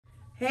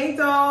Hey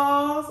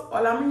dolls,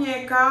 hola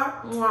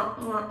muñeca, mwah,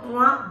 mwah,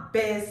 mwah.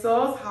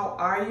 Besos, how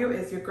are you?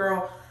 It's your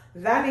girl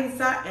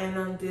Daliza, and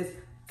on this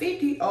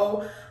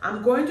video,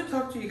 I'm going to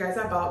talk to you guys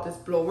about this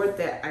blower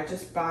that I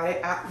just bought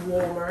it at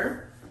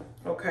Walmart,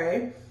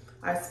 okay?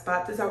 I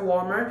bought this at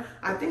Walmart.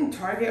 I think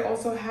Target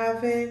also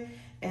have it,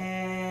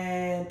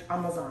 and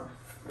Amazon.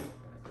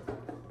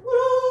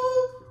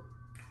 Woo!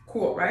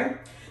 Cool, right?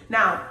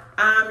 Now,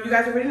 you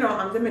guys already know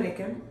I'm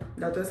Dominican.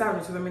 Ya todos saben,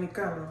 yo soy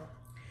dominicano.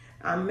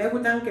 Me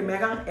gustan que me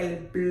hagan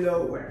el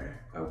blower,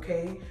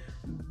 ¿ok?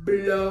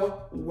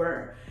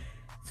 Blower.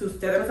 Si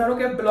ustedes no saben lo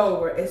que es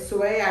blower,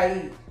 eso es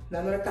ahí,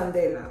 dándole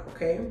candela,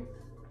 ¿ok?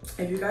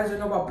 If you guys don't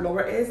know what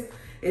blower is,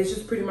 it's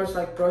just pretty much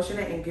like brushing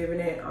it and giving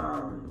it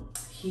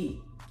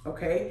heat,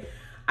 ¿ok?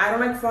 I don't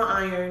like front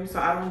iron, so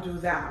I don't do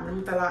that. Me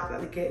gusta la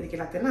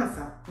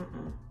tenaza.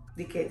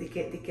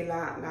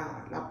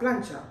 La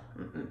plancha.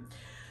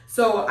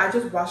 So I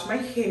just wash my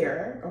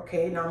hair,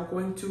 okay? Now I'm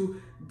going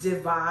to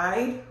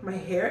divide my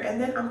hair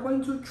and then I'm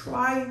going to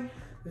try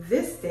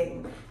this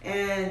thing.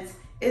 And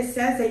it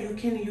says that you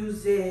can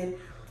use it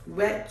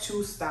wet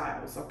two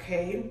styles,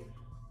 okay?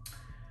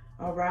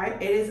 All right,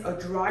 it is a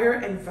dryer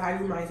and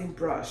volumizing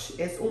brush.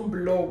 Es un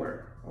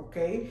blower,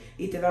 okay?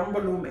 Y te da un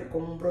volumen,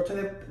 con un broche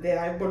de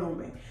dar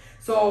volumen.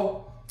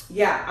 So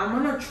yeah, I'm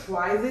gonna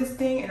try this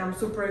thing and I'm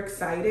super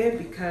excited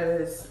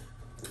because,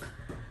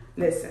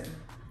 listen,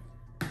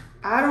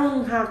 I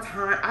don't have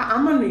time.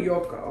 I'm a New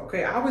Yorker,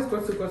 okay? I always go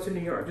to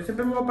New York. Yo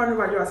siempre me voy para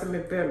Nueva York a hacer mi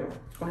pelo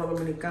con los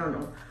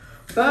dominicanos.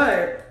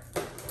 But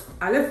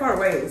I live far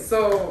away,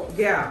 so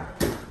yeah,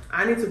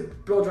 I need to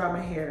blow dry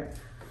my hair,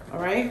 all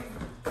right?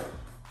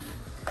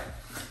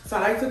 So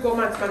I like to go to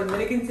my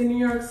Dominicans in New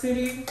York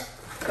City,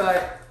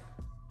 but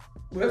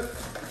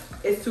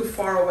it's too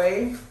far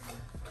away.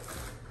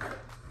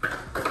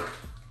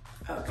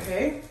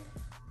 Okay.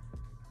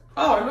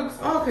 Oh, it looks,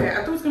 okay, I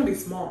thought it was gonna be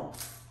small.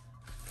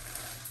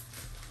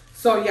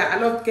 So yeah, I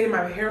love getting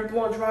my hair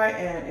blow dry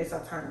and it's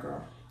that time,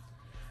 girl.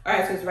 All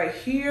right, so it's right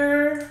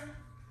here.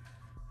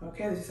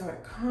 Okay, this is how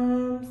it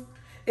comes.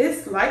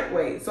 It's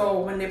lightweight.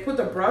 So when they put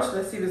the brush,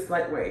 let's see if it's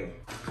lightweight.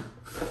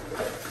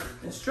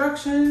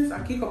 Instructions,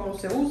 aquí como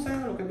se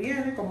usa, lo que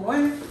viene, como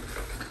es.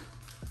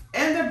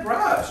 And the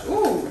brush,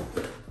 ooh.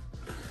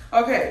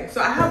 Okay, so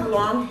I have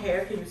long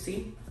hair, can you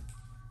see?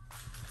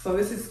 So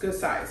this is good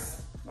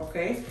size,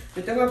 okay?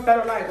 Yo tengo el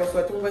pelo largo, so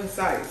it's un buen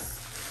size.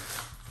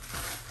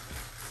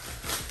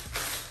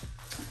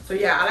 So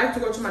yeah, I like to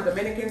go to my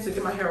Dominicans to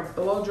get my hair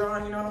blow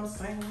dry, you know what I'm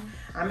saying?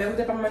 A me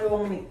gusta para mi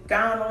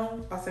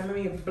dominicano, para hacerme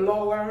mi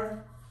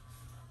blower.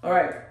 All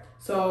right,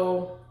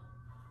 so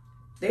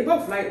they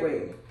both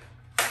lightweight.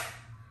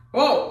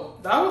 Whoa,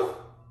 that was,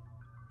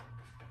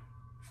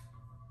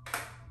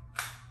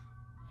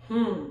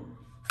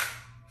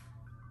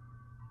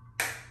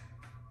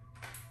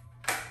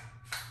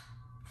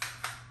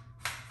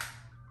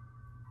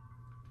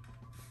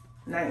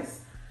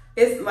 Nice.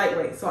 It's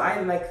lightweight, so I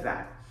like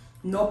that.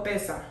 No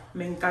pesa.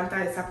 Me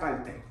encanta esa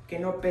parte. Que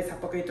no pesa.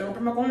 Porque yo tengo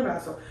problema con el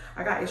brazo.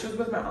 I got issues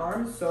with my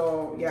arms,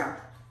 so yeah.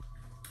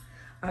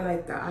 I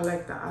like that. I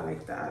like that. I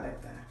like that. I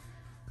like that.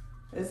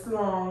 It's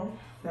long.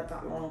 Not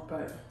that long,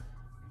 but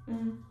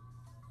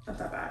not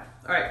that bad.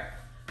 Alright.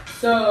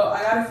 So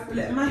I gotta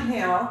split my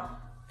hair.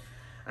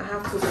 I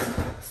have to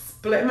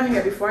split my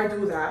hair before I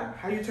do that.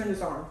 How do you turn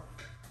this on?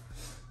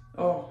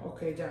 Oh,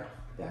 okay, ya.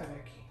 Ya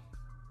aquí.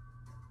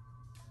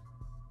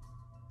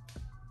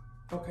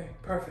 Okay,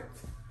 perfect.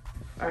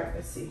 All right,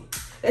 let's see.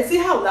 Let's see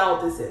how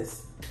loud this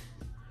is.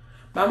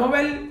 Vamos a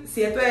ver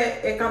si esto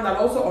es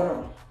escandaloso o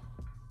no.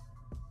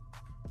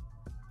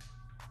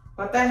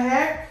 What the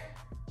heck?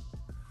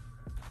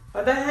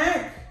 What the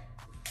heck?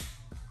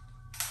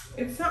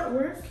 It's not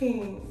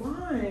working.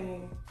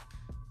 Why?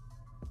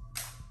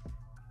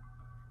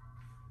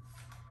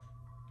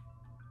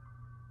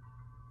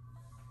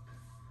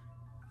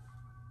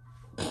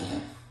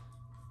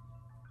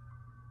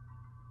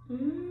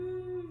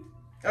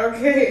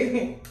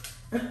 Okay.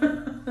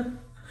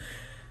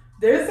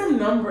 There's some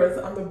numbers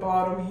on the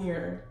bottom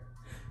here.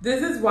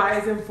 This is why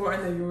it's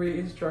important that you read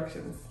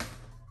instructions.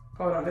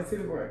 Hold on, let's see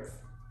if it works.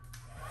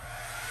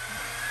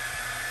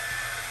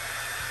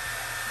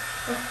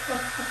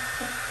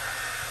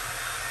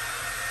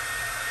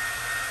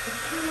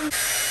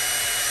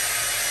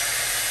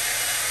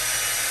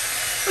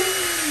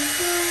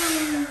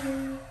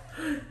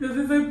 This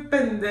is a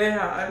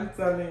pendeja, I'm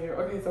telling you.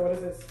 Okay, so what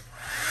is this?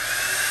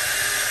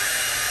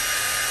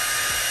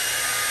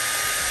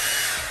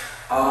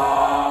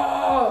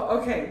 Oh,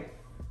 okay.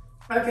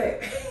 Okay.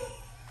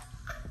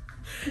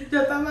 Yo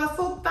estaba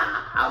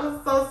asustada. I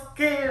was so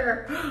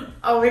scared.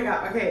 Oh my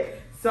God. Okay.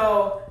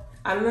 So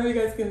I don't know if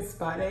you guys can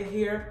spot it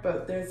here,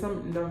 but there's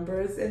some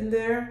numbers in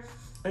there.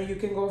 And you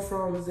can go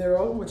from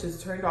 0, which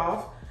is turned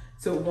off,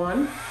 to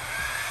 1.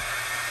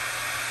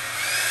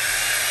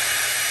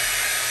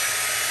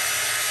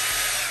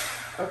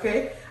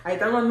 Okay. Ahí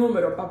están los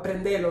números para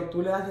prenderlo.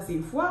 Tú le das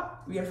así, ¡fua!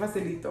 Bien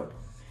facilito.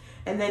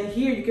 And then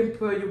here you can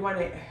put, you want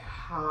it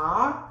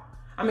hot,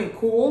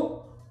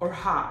 cool or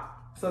hot.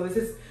 So this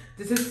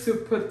is to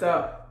put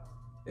the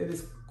it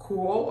is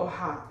cool or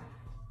hot.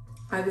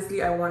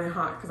 Obviously, I want it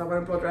hot because I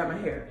want to blow dry my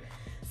hair.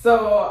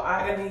 So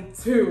I'm gonna need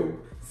 2.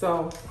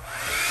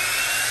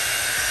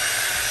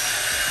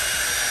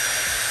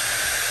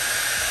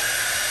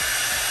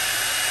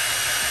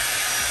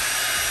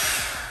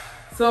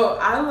 So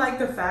I like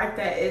the fact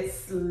that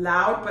it's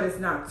loud, but it's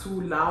not too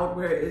loud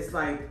where it's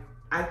like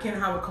I can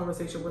have a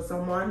conversation with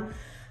someone.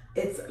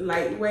 It's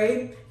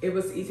lightweight. It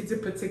was easy to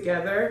put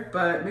together,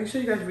 but make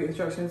sure you guys read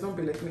instructions. Don't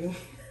be like me.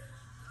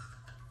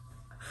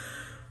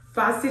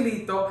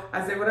 Facilito.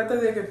 Asegúrate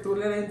de que tú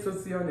le des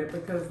instrucciones,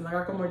 porque no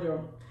haga como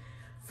yo.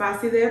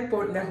 Fácil de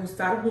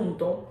ajustar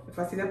junto.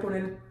 Fácil de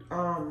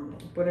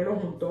ponerlo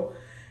junto.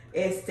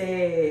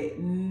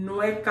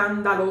 No es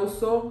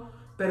escandaloso,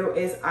 pero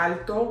es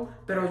alto,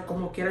 pero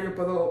como quiera yo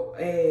puedo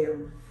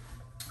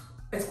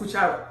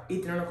escuchar y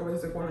tener una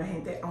conversación con la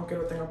gente aunque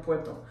lo tenga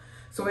puesto.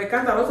 So es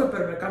escandaloso,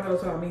 pero no es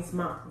escandaloso a la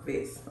misma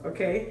vez,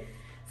 okay?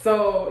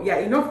 So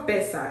yeah, y no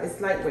pesa, it's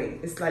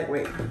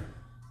lightweight.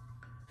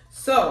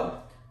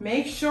 So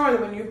make sure that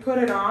when you put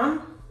it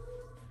on,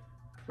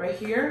 right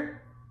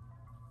here,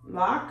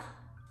 lock,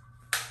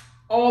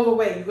 all the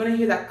way. You're gonna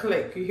hear that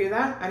click, you hear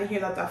that? I didn't hear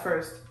that at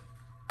first.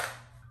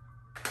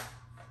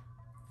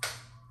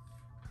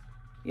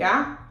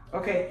 ¿Ya?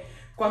 Ok.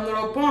 Cuando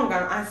lo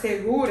pongan,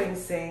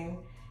 asegúrense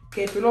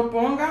que tú lo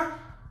pongas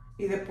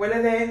y después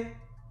le des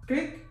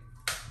clic.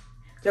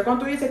 Ya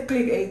cuando tú dices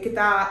clic, hay que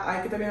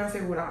estar bien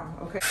asegurado.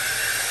 Ok.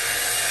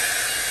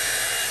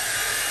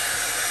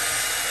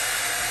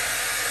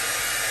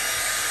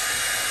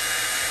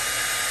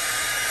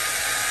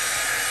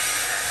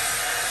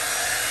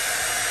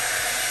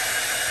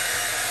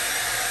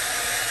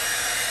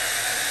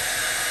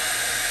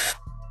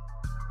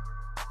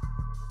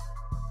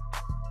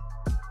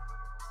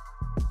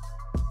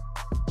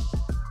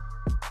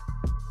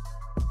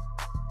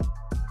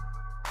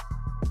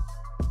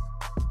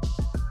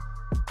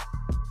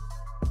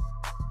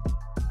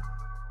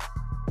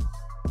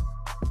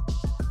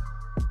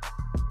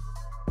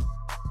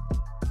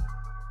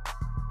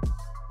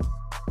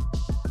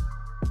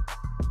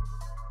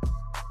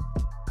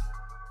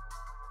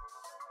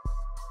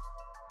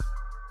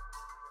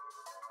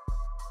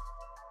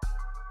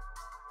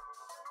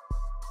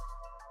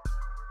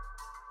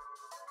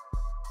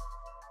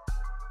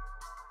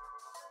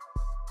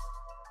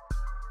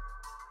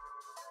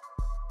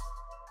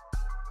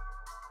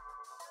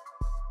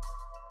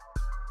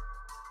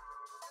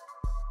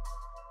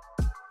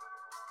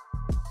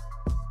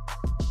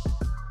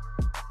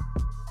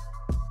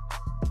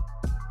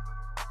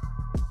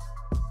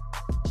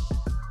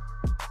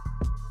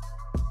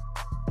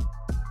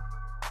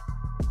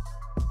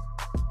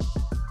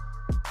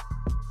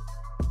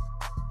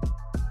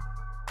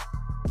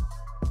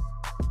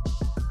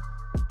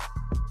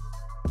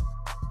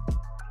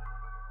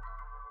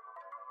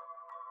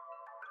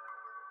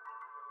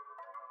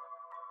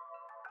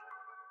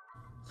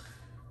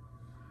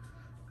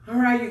 All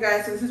right, you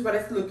guys, so this is what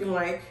it's looking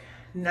like.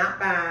 Not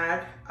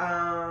bad.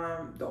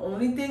 The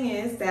only thing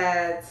is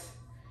that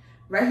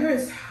right here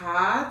is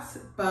hot,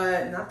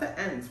 but not the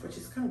ends, which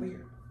is kind of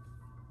weird.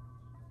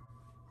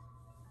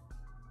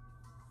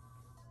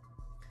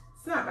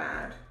 It's not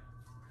bad.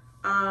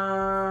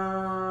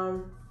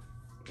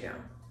 Yeah.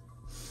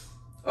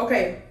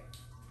 Okay.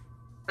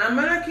 I'm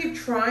gonna keep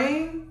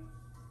trying.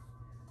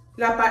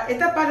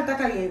 Esta parte está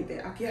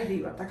caliente, aquí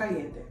arriba está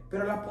caliente,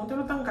 pero la punta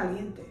no está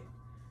caliente.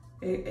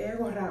 Es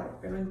algo raro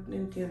que no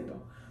entiendo.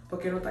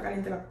 Porque no está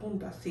caliente la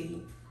punta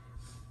así.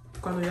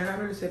 Cuando yo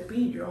agarro el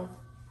cepillo,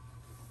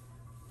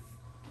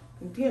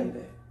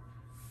 ¿entiendes?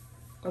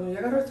 Cuando yo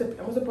agarro el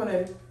cepillo, vamos a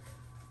poner,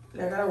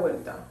 le haga la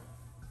vuelta.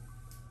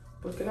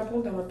 ¿Por qué la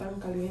punta no está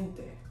tan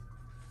caliente?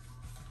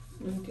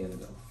 No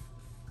entiendo.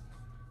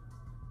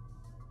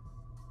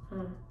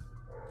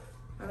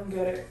 I don't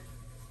get it.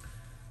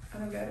 I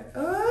don't get it.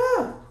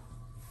 Ah!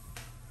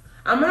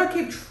 I'm gonna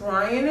keep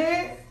trying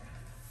it.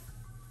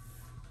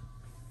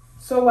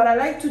 So what I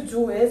like to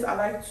do is I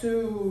like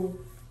to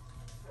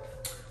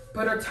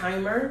put a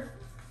timer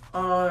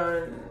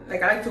on,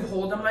 like I like to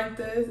hold them like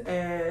this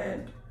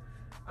and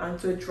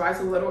until it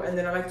dries a little, and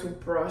then I like to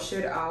brush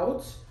it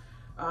out.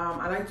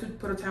 I like to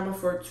put a timer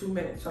for 2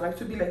 minutes. So I like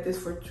to be like this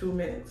for 2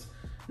 minutes.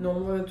 No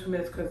more than 2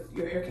 minutes because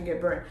your hair can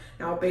get burned.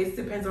 Now base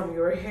depends on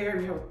your hair.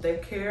 If you have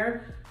thick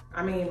hair.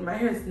 I mean, my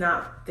hair is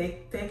not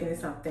thick and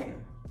it's not thin.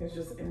 It's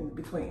just in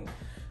between.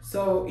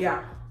 So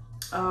yeah.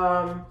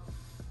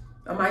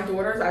 My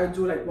daughters, I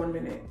do like 1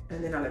 minute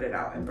and then I let it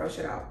out and brush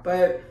it out.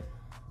 But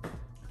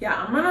yeah,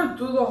 I'm gonna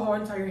do the whole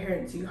entire hair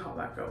and see how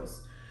that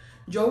goes.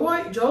 Yo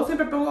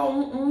siempre pongo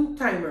un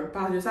timer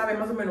para yo saber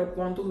más o menos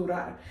cuánto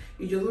durar.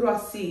 Y yo duro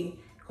así,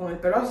 con el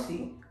pelo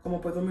así, como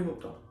por 2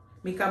 minutos.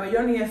 Mi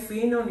cabello ni es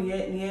fino, ni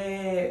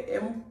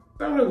es un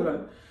pelo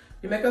regular.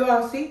 Yo me quedo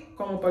así,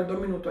 como por 2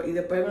 minutos. Y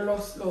después me lo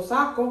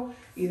saco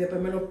y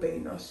después me lo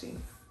peino así.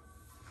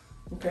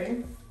 ¿Ok?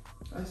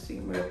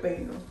 Así, me lo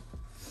peino.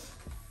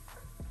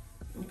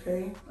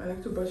 Okay, I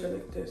like to brush it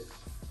like this.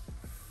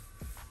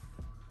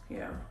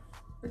 Yeah,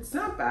 it's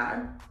not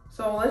bad.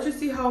 So let's just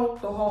see how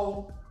the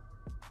whole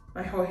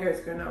My whole hair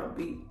is gonna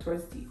be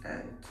towards the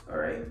end, all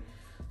right?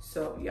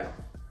 So yeah,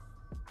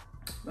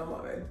 vamos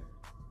a ver.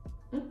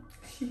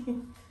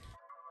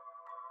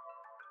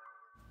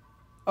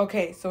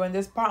 Okay, so in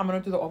this part, I'm gonna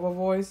do the over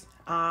voice.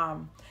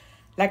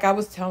 Like I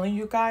was telling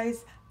you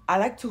guys, I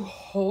like to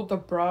hold the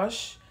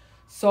brush.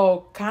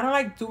 So kind of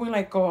like doing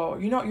like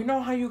you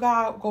know how you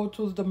got go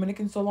to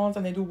Dominican salons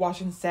and they do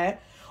wash and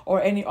set,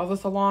 or any other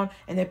salon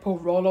and they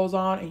put rolos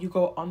on and you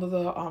go under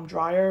the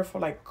dryer for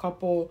like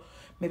couple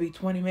maybe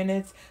 20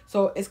 minutes.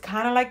 So it's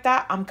kind of like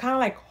that. I'm kind of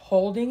like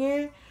holding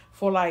it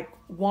for like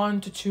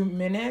 1 to 2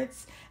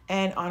 minutes,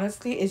 and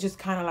honestly it's just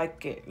kind of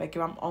like it, like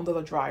if I'm under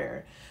the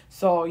dryer.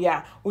 So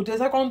yeah, ustedes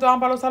saben cuando van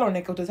para los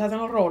salones que ustedes hacen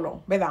los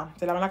rolos, ¿verdad?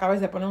 Se lavan la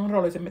cabeza, se ponen un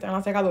rolo y se meten en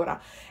la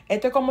secadora.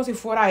 Esto es como si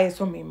fuera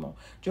eso mismo.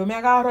 Yo me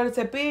agarro el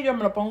cepillo,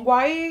 me lo pongo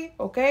ahí,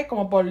 ¿ok?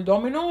 Como por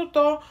 2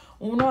 minutos,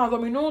 1 a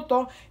 2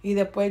 minutos, y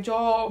después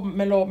yo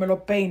me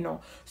lo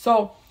peino.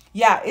 So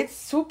yeah, it's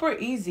super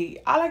easy.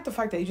 I like the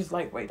fact that it's just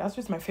lightweight. That's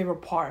just my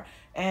favorite part.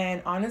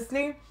 And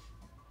honestly,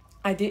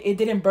 it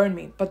didn't burn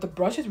me, but the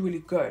brush is really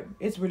good.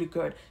 It's really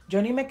good.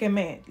 Yo ni me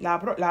quemé.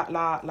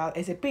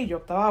 El cepillo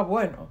estaba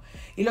bueno.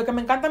 Y lo que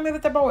me encanta a mí de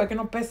este bowl es que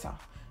no pesa.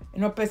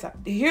 No pesa.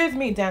 Here's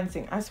me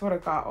dancing. I swear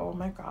to God. Oh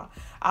my God.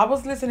 I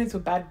was listening to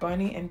Bad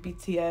Bunny and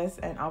BTS,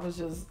 and I was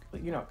just,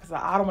 because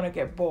I don't want to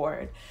get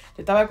bored.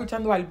 Yo estaba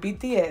escuchando al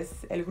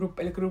BTS, el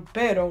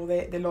grupero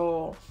de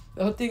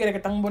los tigres que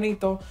están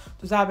bonitos,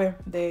 tú sabes,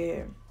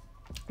 de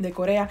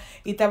Corea,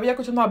 y estaba yo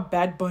escuchando a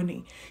Bad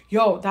Bunny.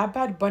 Yo, that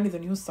Bad Bunny, the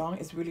new song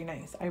is really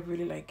nice. I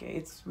really like it.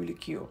 It's really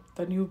cute.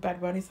 The new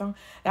Bad Bunny song.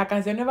 La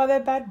canción nueva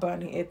de Bad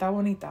Bunny está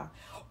bonita.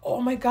 Oh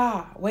my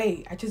God.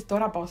 Wait, I just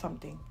thought about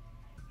something.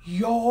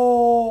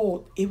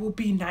 Yo, it would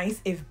be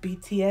nice if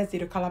BTS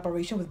did a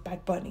collaboration with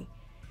Bad Bunny.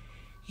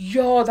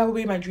 Yo, that would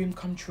be my dream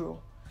come true.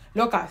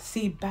 Loca,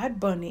 si Bad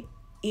Bunny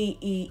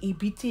y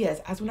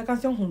BTS hacen una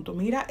canción juntos,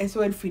 mira,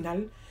 eso es el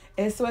final.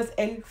 Eso es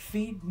el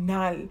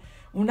final.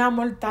 Una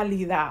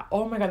mortalidad.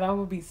 Oh my God, that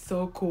would be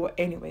so cool.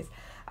 Anyways,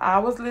 I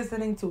was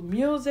listening to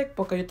music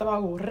porque yo estaba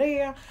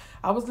aburrida.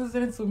 I was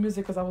listening to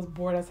music because I was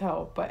bored as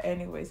hell. But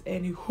anyways,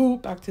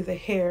 anywho, back to the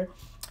hair.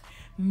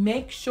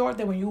 Make sure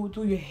that when you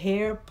do your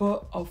hair,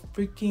 put a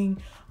freaking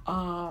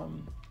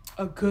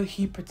a good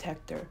heat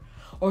protector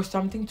or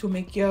something to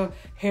make your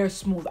hair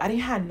smooth. I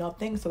didn't have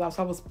nothing, so that's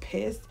why I was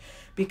pissed,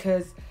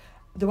 because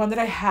the one that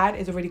I had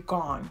is already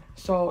gone.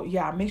 So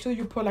yeah, make sure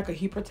you put like a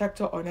heat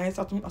protector or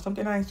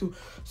something nice to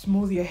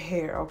smooth your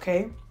hair,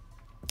 okay?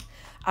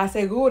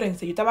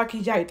 Asegúrense, yo estaba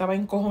aquí ya, yo estaba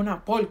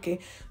encojonada porque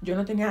yo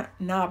no tenía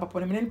nada para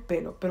ponerme en el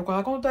pelo. Pero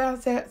cuando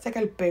te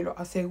seca el pelo,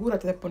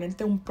 asegúrate de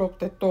ponerte un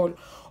protector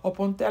o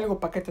ponte algo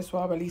para que te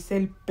suavice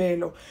el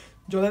pelo.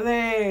 Yo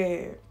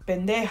desde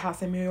pendeja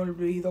se me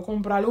olvidó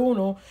comprar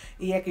uno,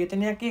 y el que yo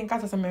tenía aquí en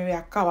casa se me había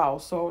acabado.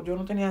 So yo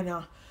no tenía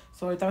nada.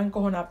 So yo estaba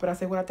encojonada. Pero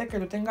asegúrate que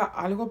tú tengas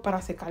algo para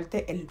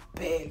secarte el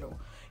pelo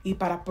y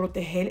para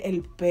proteger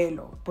el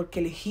pelo,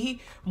 porque el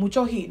heat,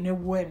 mucho heat no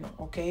es bueno,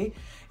 ¿ok?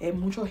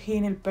 Mucho heat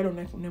en el pelo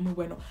no es muy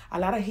bueno. A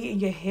lot of heat in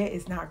your hair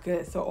is not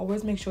good, so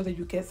always make sure that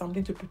you get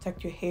something to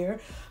protect your hair,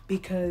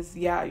 because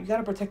yeah, you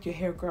gotta protect your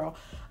hair, girl.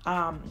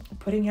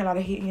 Putting a lot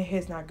of heat in your hair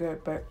is not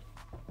good. But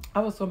I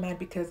was so mad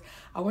because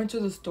I went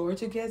to the store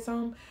to get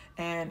some,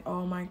 and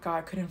oh my God,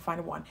 I couldn't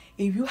find one.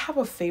 If you have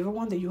a favorite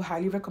one that you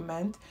highly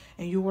recommend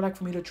and you would like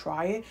for me to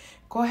try it,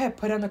 go ahead,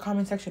 put it in the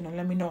comment section and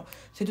let me know.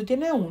 Si tú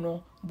tienes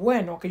uno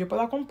bueno que yo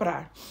pueda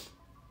comprar,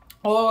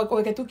 o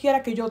que tú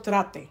quieras que yo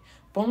trate,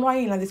 ponlo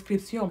ahí en la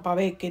descripción para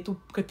ver que tú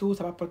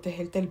usas para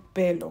protegerte el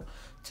pelo,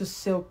 to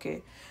silk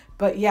it.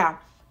 But yeah,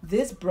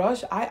 this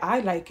brush,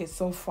 I like it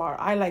so far.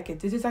 I like it.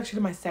 This is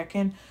actually my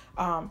second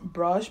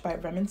brush by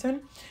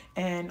Remington,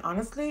 and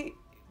honestly,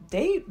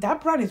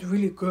 that brand is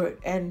really good,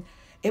 and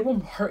it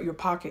won't hurt your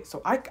pocket.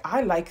 So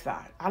I like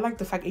that. I like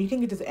the fact that you can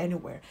get this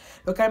anywhere.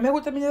 Lo que a mí me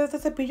gusta de este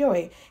cepillo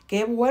es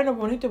que es bueno,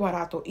 bonito y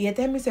barato. Y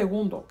este es mi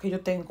segundo que yo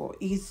tengo.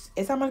 Y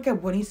esa marca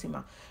es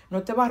buenísima.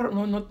 No te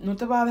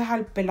va a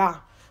dejar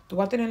pelar. Tú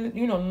vas a tener,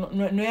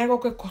 no es algo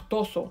que es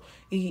costoso.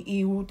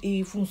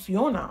 Y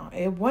funciona.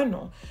 Es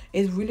bueno.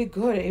 It's really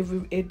good.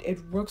 It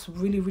works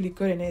really, really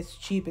good, and it's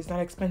cheap. It's not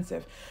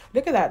expensive.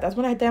 Look at that. That's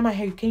when I dye my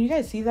hair. Can you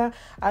guys see that?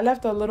 I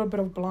left a little bit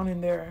of blonde in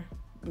there.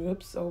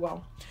 Oops. Oh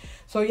well.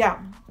 So yeah,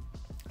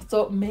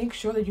 so make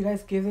sure that you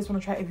guys give this one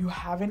a try if you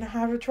haven't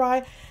had a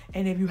try,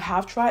 and if you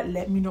have tried,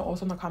 let me know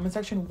also in the comment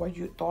section what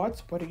your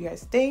thoughts, what do you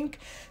guys think.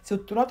 Si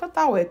tú lo has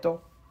tratado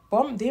esto,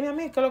 dime a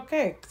mí qué es lo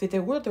que es. Si te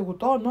gusta, te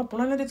gustó, no,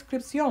 ponlo en la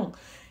descripción.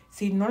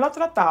 Si no lo has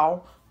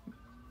tratado,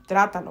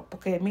 trátalo,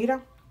 porque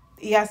mira,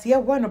 y así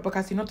es bueno, porque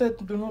así no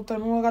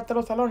gastas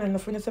los salones en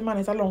los fines de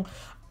semana en salón,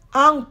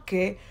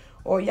 aunque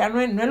o ya no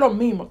es lo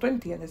mismo, tú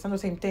entiendes, it's not the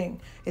same thing.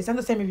 It's not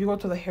the same if you go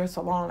to the hair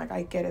salon, like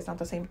I get it, it's not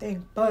the same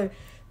thing, but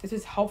this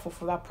is helpful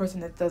for that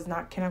person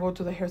that cannot go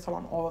to the hair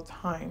salon all the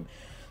time.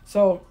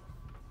 So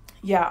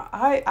yeah,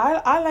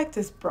 I like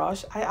this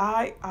brush.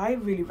 I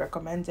really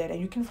recommend it,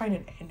 and you can find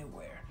it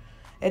anywhere.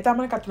 Esta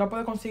marca tú la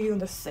puedes conseguir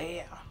donde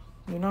sea,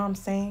 you know what I'm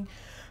saying?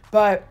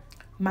 But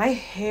my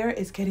hair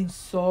is getting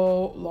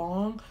so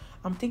long.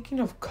 I'm thinking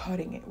of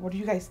cutting it. What do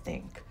you guys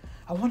think?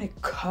 I want to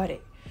cut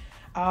it.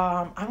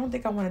 I don't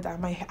think I want to dye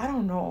my hair. I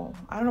don't know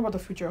what the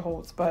future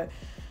holds, but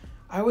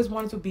I always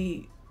wanted to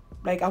be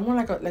like, I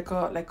want like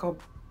a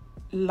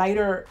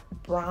lighter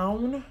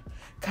brown,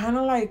 kind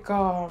of like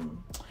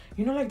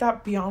you know, like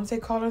that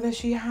Beyonce color that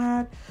she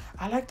had.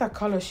 I like that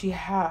color she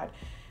had.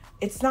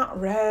 It's not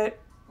red,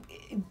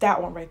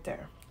 that one right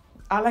there.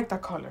 I like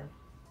that color,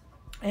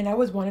 and I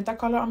always wanted that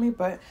color on me,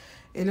 but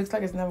it looks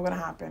like it's never gonna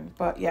happen.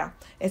 But yeah,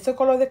 ese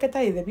color de que está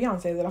ahí de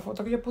Beyonce, de la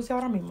foto que yo puse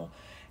ahora mismo,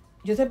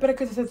 yo siempre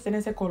quise tener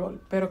ese color,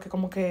 pero que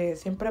como que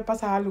siempre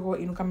pasa algo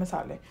y nunca me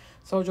sale.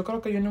 So yo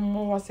creo que yo no me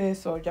voy a hacer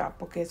eso ya,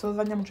 porque eso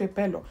daña mucho el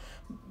pelo.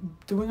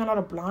 Doing a lot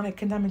of blonde, it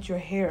can damage your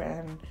hair,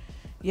 and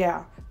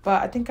yeah.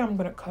 But I think I'm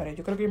gonna cut it.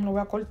 Yo creo que yo me lo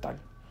voy a cortar,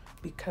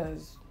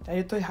 because ya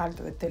yo estoy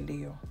harta de este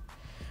lío.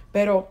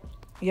 Pero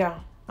yeah,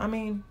 I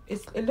mean,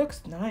 it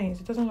looks nice.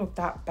 It doesn't look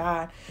that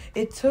bad.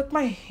 It took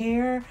my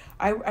hair,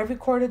 I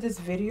recorded this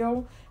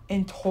video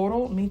in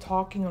total, me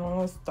talking and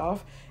all this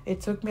stuff.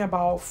 It took me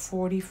about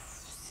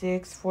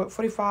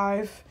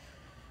 45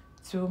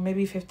 to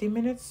maybe 50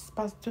 minutes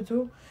to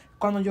do.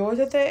 Cuando yo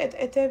hice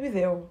este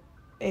video,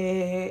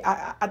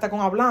 hasta con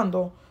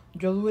hablando,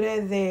 yo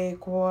duré de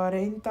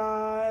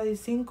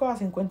 45 a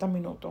 50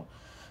 minutos.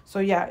 So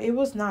yeah, it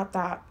was not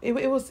that,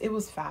 it was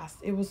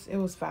fast. It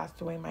was fast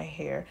doing my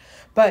hair.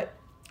 But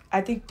I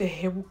think the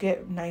hair will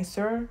get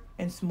nicer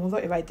and smoother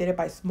if I did it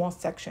by small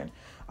section.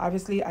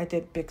 Obviously, I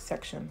did big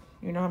section.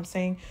 You know what I'm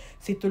saying?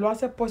 Si tú lo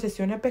haces por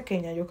sesiones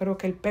pequeñas, yo creo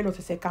que el pelo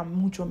se seca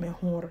mucho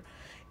mejor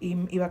y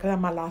va a quedar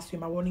más lacio y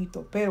más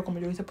bonito. Pero como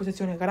yo hice por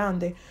sesiones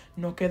grandes,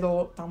 no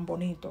quedó tan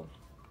bonito.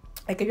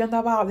 Es que yo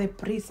andaba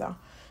deprisa.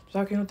 Tú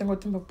sabes que yo no tengo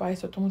tiempo para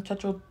eso. Estos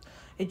muchachos...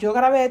 Yo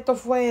grabé esto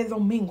fue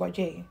domingo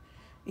ayer.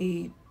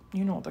 Y,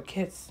 you know, the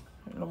kids,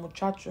 los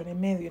muchachos en el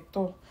medio y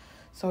todo.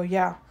 So,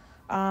 yeah.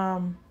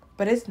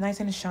 But it's nice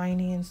and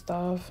shiny and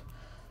stuff.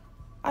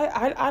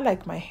 I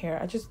like my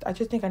hair. I just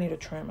think I need to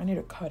trim. I need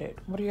to cut it.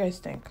 What do you guys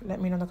think?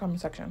 Let me know in the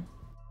comment section.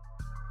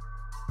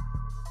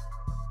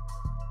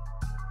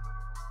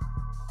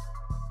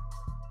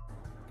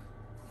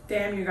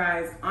 Damn, you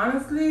guys.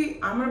 Honestly,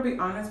 I'm gonna be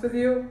honest with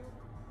you.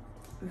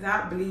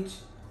 That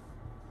bleach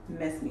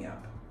messed me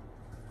up.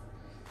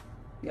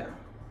 Yeah.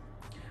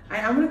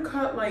 I'm gonna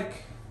cut,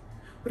 like,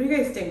 what do you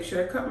guys think? Should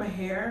I cut my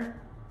hair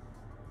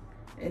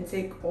and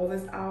take all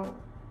this out?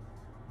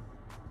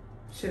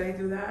 Should I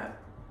do that?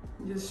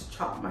 Just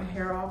chop my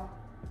hair off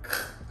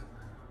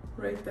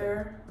right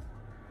there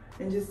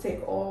and just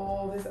take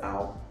all this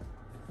out.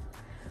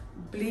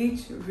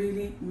 Bleach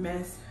really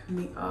messed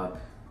me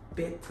up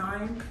big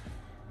time.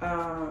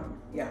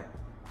 Yeah,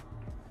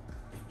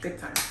 big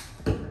time.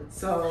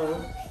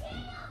 So,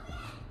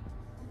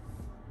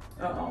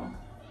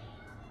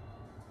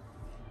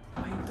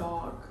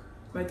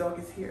 my dog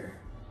is here.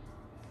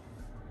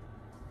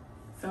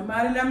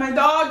 Somebody let my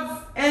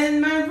dogs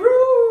in my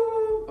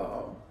room.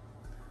 Uh-oh.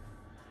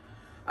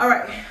 All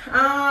right,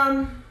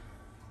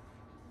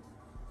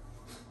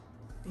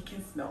 they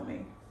can smell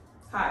me.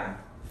 Hi.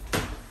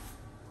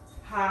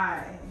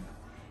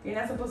 You're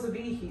not supposed to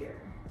be here.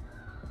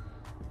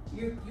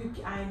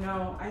 I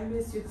know, I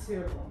miss you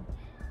too.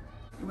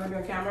 You wanna be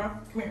on camera?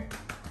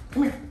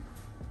 Come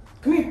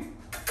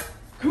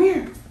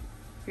here.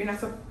 You're not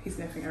so, he's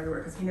sniffing everywhere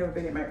because he's never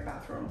been in my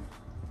bathroom.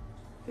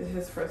 This is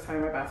his first time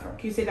in my bathroom.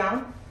 Can you sit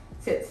down?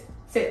 Sit.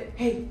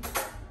 Hey.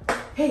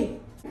 And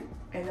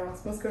it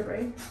smells good,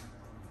 right?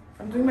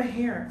 I'm doing my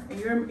hair and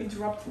you're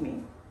interrupting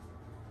me.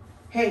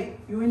 Hey,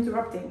 you're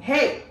interrupting.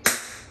 Hey!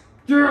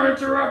 You're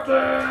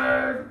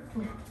interrupting!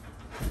 Come here.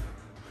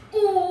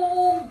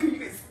 Oh,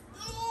 goodness.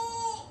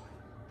 Oh.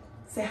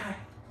 Say hi.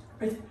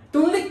 Right.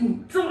 Don't lick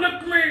me.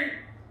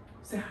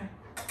 Say hi.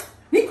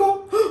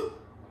 Nico!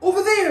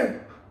 Over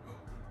there!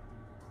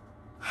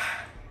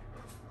 Hi.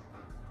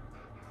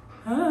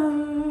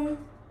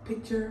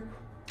 Picture.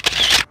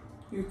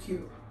 You're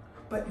cute.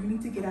 But you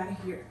need to get out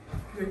of here.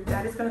 Your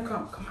dad is gonna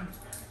come. Come on.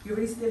 You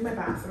already stayed in my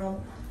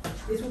bathroom.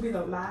 This will be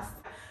the last.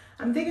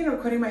 I'm thinking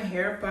of cutting my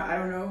hair, but I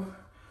don't know.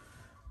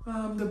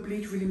 The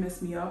bleach really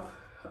messed me up.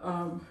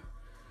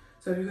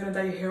 So if you're gonna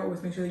dye your hair,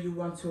 always make sure that you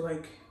want to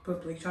like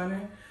put bleach on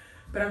it.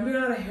 But I'm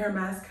doing out a hair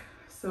mask,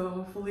 so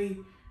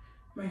hopefully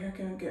my hair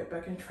can get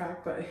back in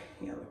track. But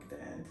yeah, look at the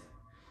end.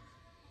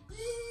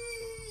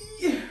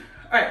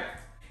 All right.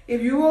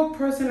 If you're a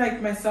person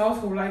like myself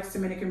who likes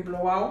Dominican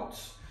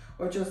blowouts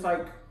or just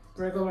like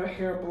regular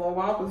hair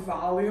blowout with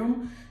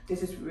volume,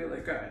 this is really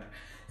good.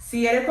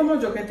 Si eres como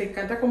yo, que te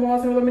encanta como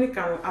hacen los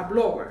dominicanos, a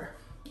blower,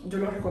 yo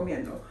lo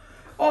recomiendo.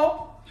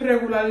 O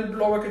regular el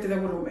blower que te dé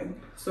volumen.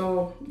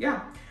 So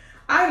yeah,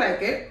 I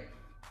like it.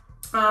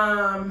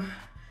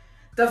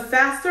 The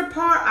faster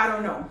part, I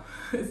don't know.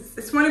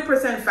 It's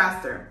 20%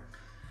 faster,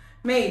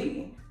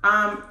 maybe.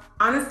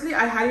 Honestly,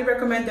 I highly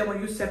recommend that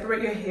when you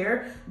separate your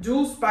hair,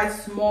 do by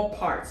small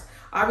parts.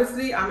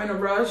 Obviously, I'm in a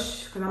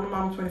rush because I'm a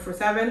mom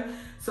 24/7,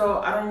 so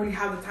I don't really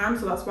have the time.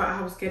 So that's why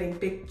I was getting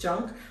big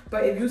chunk.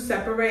 But if you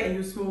separate and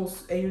you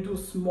do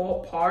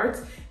small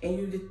parts and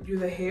you do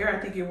the hair, I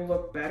think it will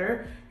look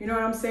better. You know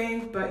what I'm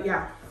saying? But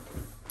yeah,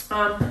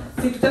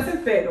 si tú te haces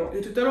el pelo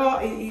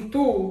y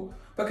tú,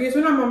 porque yo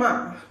soy una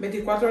mamá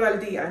 24 horas al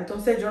día,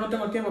 entonces yo no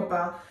tengo tiempo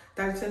para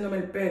estar haciéndome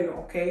el pelo,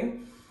 ¿ok?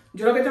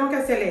 Yo lo que tengo que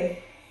hacer es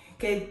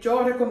que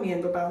yo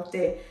recomiendo para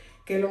usted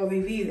que lo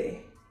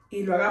divide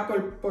y lo haga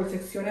por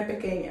secciones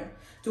pequeñas.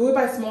 Do it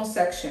by small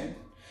section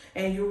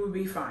and you will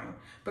be fine.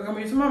 Porque como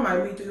yo soy mamá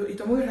y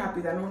estoy muy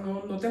rápida,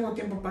 no tengo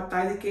tiempo para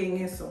estar en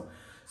eso.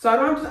 So I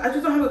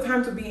just don't have the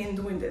time to be in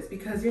doing this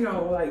because, you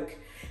know, like,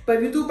 but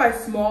if you do by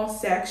small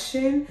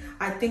section,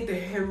 I think the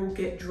hair will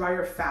get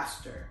drier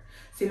faster.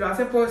 Si lo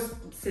haces por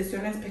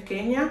sesiones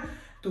pequeñas,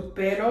 tu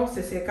pelo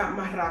se seca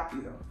más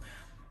rápido.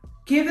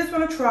 Give this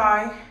one a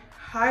try.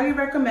 Highly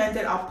recommend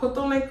it. I'll put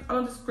the link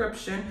on the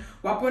description.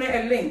 Voy a poner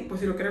el link,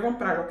 pues si lo quiere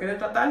comprar, lo quiere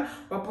tratar,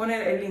 voy a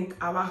poner el link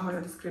abajo en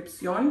la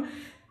descripción.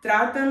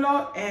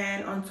 Trátenlo,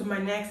 and until my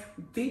next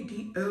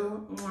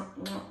video.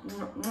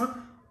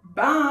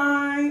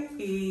 Bye.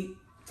 Y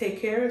take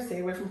care.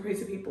 Stay away from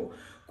crazy people.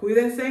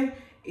 Cuídense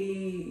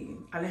y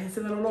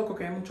aléjense de lo loco,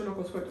 que hay mucho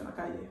loco suelto en la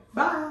calle.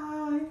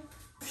 Bye.